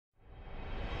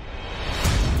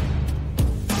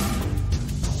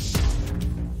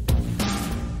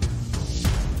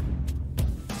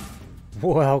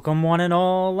Welcome one and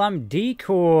all, I'm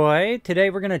Decoy.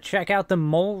 Today we're going to check out the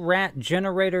Mole Rat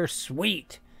Generator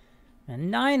Suite.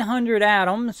 And 900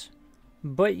 atoms,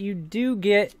 but you do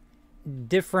get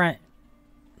different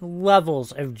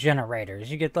levels of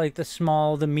generators. You get like the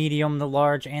small, the medium, the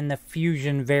large, and the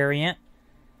fusion variant.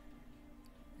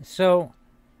 So,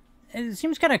 it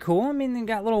seems kind of cool. I mean, they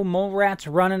got little mole rats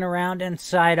running around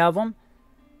inside of them.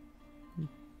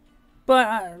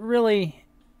 But really,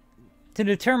 to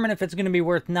determine if it's going to be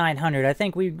worth 900, I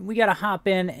think we got to hop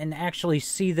in and actually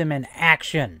see them in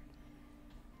action.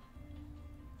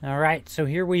 Alright, so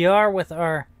here we are with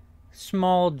our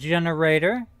small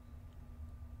generator.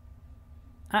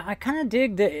 I kind of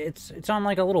dig that it's on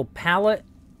like a little pallet.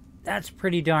 That's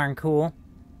pretty darn cool.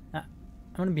 I'm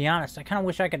going to be honest, I kind of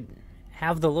wish I could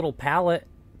have the little pallet.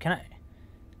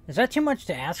 Is that too much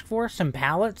to ask for? Some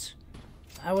pallets?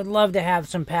 I would love to have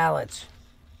some pallets.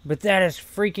 But that is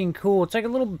freaking cool. It's like a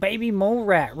little baby mole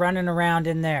rat running around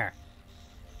in there.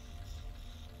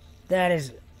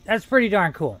 That's pretty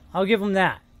darn cool. I'll give them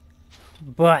that.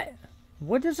 But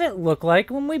what does it look like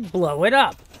when we blow it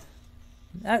up?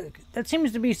 That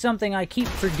seems to be something I keep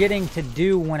forgetting to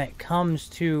do when it comes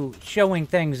to showing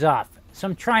things off. So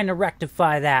I'm trying to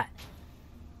rectify that.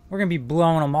 We're going to be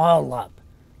blowing them all up.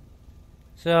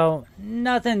 So,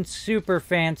 nothing super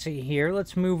fancy here.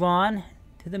 Let's move on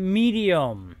to the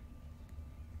medium.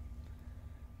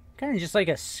 Kind of just like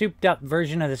a souped up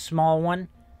version of the small one.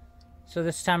 So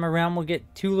this time around we'll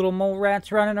get two little mole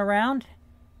rats running around.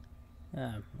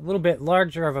 A little bit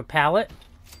larger of a pallet.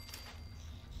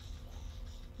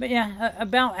 But yeah,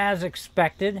 about as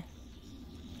expected.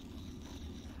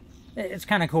 It's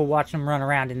kind of cool watching them run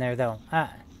around in there though.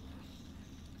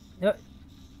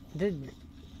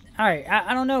 Alright,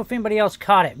 I don't know if anybody else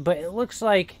caught it, but it looks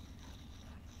like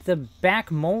the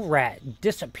back mole rat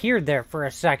disappeared there for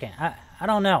a second. I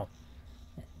don't know.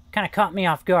 It kind of caught me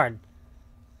off guard.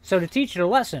 So to teach it a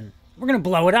lesson, we're going to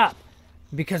blow it up.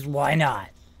 Because why not?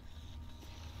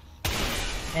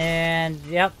 And,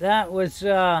 yep, that was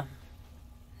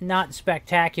not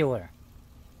spectacular.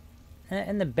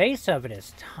 And the base of it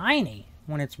is tiny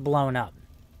when it's blown up.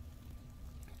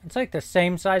 It's like the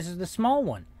same size as the small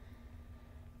one.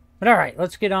 But alright,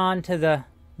 let's get on to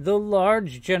the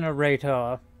large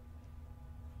generator.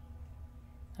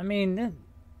 I mean, that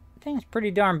thing's pretty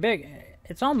darn big.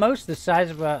 It's almost the size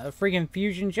of a freaking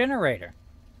fusion generator.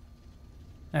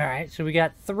 Alright, so we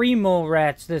got 3 mole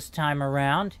rats this time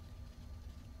around.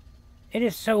 It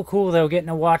is so cool, though, getting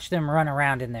to watch them run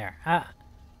around in there.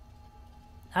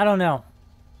 I don't know.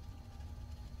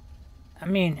 I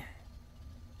mean,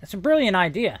 it's a brilliant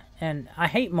idea, and I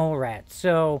hate mole rats,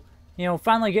 so, you know,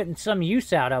 finally getting some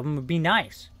use out of them would be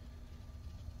nice.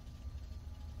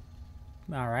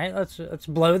 Alright, let's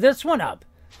blow this one up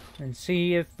and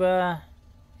see if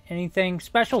anything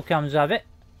special comes of it.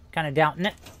 Kind of doubting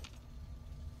it.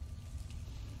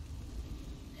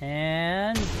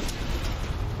 And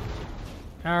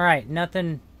alright,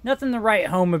 nothing to write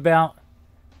home about.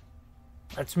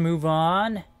 Let's move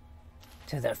on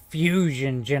to the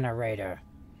fusion generator.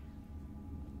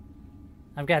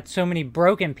 I've got so many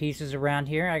broken pieces around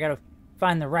here, I gotta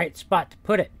find the right spot to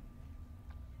put it.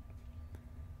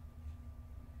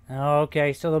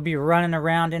 Okay, so they'll be running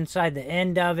around inside the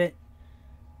end of it.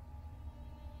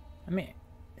 I mean,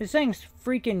 this thing's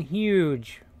freaking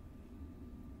huge.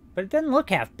 But it doesn't look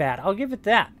half bad, I'll give it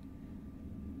that.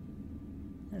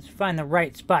 Let's find the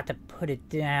right spot to put it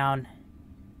down.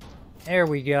 There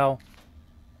we go.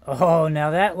 Oh, now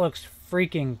that looks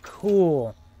freaking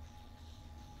cool.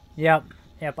 Yep,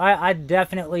 I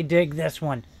definitely dig this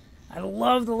one. I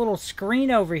love the little screen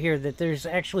over here that there's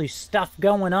actually stuff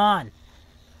going on.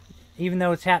 Even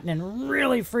though it's happening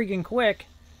really freaking quick.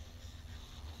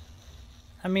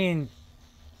 I mean,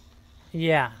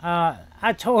 yeah,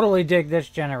 I totally dig this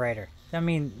generator. I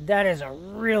mean, that is a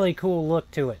really cool look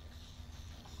to it.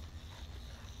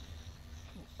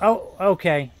 Oh,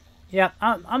 okay. Yep,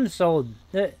 I'm sold.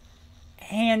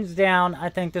 Hands down, I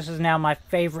think this is now my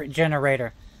favorite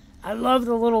generator. I love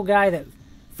the little guy that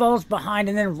falls behind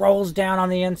and then rolls down on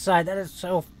the inside. That is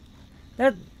so...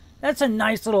 That's a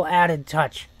nice little added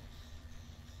touch.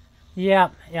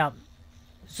 Yep.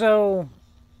 So,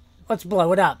 let's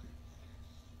blow it up.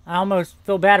 I almost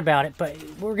feel bad about it, but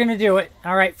we're gonna do it.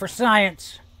 Alright, for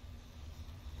science.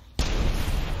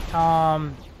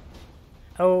 Oh,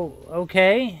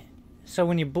 okay. So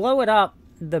when you blow it up,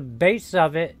 the base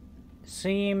of it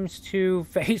seems to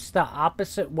face the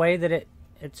opposite way that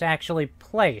it's actually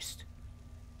placed.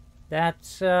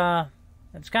 That's kind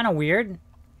of weird.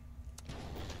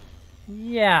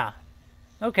 Yeah.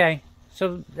 Okay.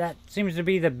 So that seems to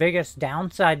be the biggest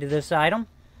downside to this item.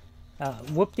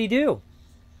 Whoop-de-doo.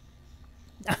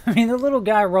 I mean, the little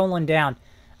guy rolling down,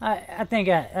 I think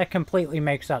that completely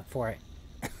makes up for it.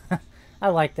 I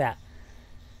like that.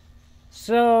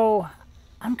 So,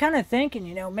 I'm kind of thinking,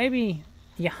 you know, maybe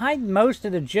you hide most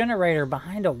of the generator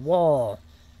behind a wall,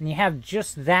 and you have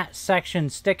just that section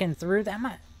sticking through. That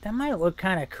might look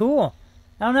kind of cool.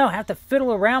 I don't know. I have to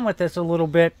fiddle around with this a little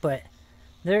bit, but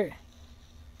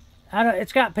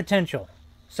it's got potential.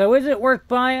 So is it worth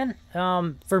buying?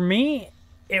 For me,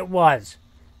 it was.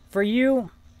 For you,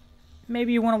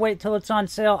 maybe you want to wait till it's on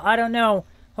sale. I don't know.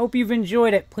 Hope you've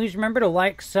enjoyed it. Please remember to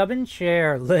like, sub, and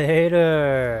share.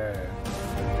 Later.